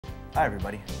Hi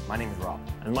everybody, my name is Rob.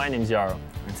 And my name's Yaro.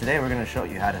 And today we're going to show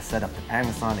you how to set up the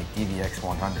Panasonic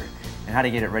DVX-100 and how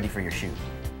to get it ready for your shoot.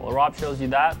 While Rob shows you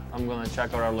that, I'm going to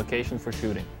check out our location for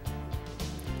shooting.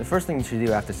 The first thing you should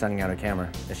do after sending out a camera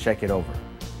is check it over.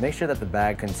 Make sure that the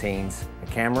bag contains a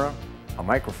camera, a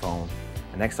microphone,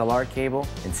 an XLR cable,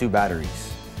 and 2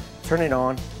 batteries. Turn it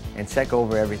on and check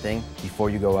over everything before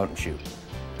you go out and shoot.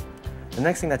 The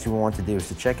next thing that you will want to do is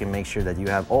to check and make sure that you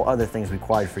have all other things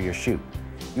required for your shoot.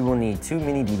 You will need 2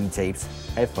 mini DV tapes,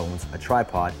 headphones, a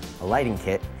tripod, a lighting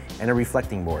kit, and a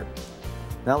reflecting board.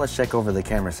 Now let's check over the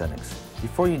camera settings.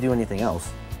 Before you do anything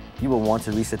else, you will want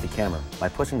to reset the camera by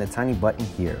pushing the tiny button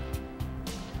here.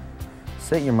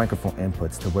 Set your microphone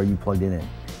inputs to where you plugged it in,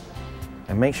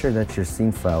 and make sure that your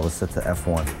scene file is set to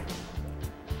F1.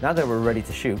 Now that we're ready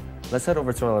to shoot, let's head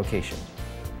over to our location.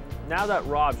 Now that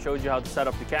Rob showed you how to set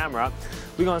up the camera,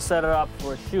 we're going to set it up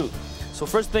for a shoot. So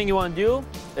first thing you want to do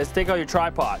is take out your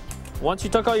tripod. Once you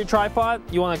took out your tripod,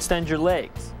 you want to extend your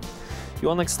legs. You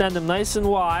want to extend them nice and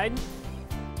wide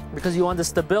because you want the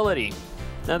stability.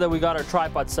 Now that we got our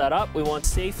tripod set up, we want to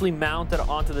safely mount it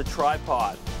onto the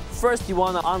tripod. First, you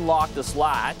want to unlock this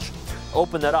latch,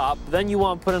 open it up, then you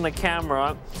want to put in the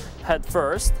camera head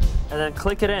first, and then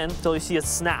click it in until you see it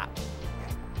snap.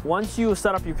 Once you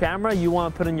set up your camera, you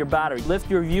want to put in your battery. Lift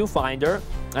your viewfinder,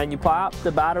 and you pop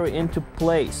the battery into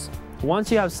place.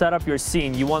 Once you have set up your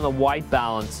scene, you want to white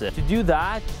balance it. To do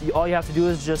that, all you have to do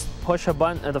is just push a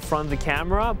button at the front of the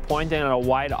camera, pointing at a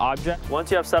white object.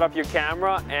 Once you have set up your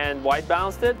camera and white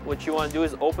balanced it, what you want to do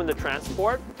is open the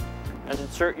transport and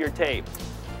insert your tape.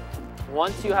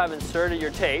 Once you have inserted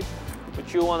your tape,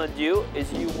 what you want to do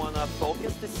is you want to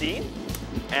focus the scene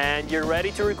and you're ready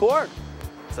to record.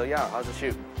 So yeah, how's the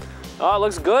shoot? Oh, it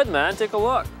looks good, man. Take a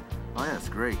look. Oh yeah, it's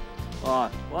great. Well,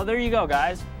 there you go,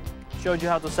 guys. Showed you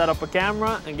how to set up a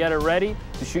camera and get it ready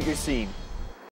to shoot your scene.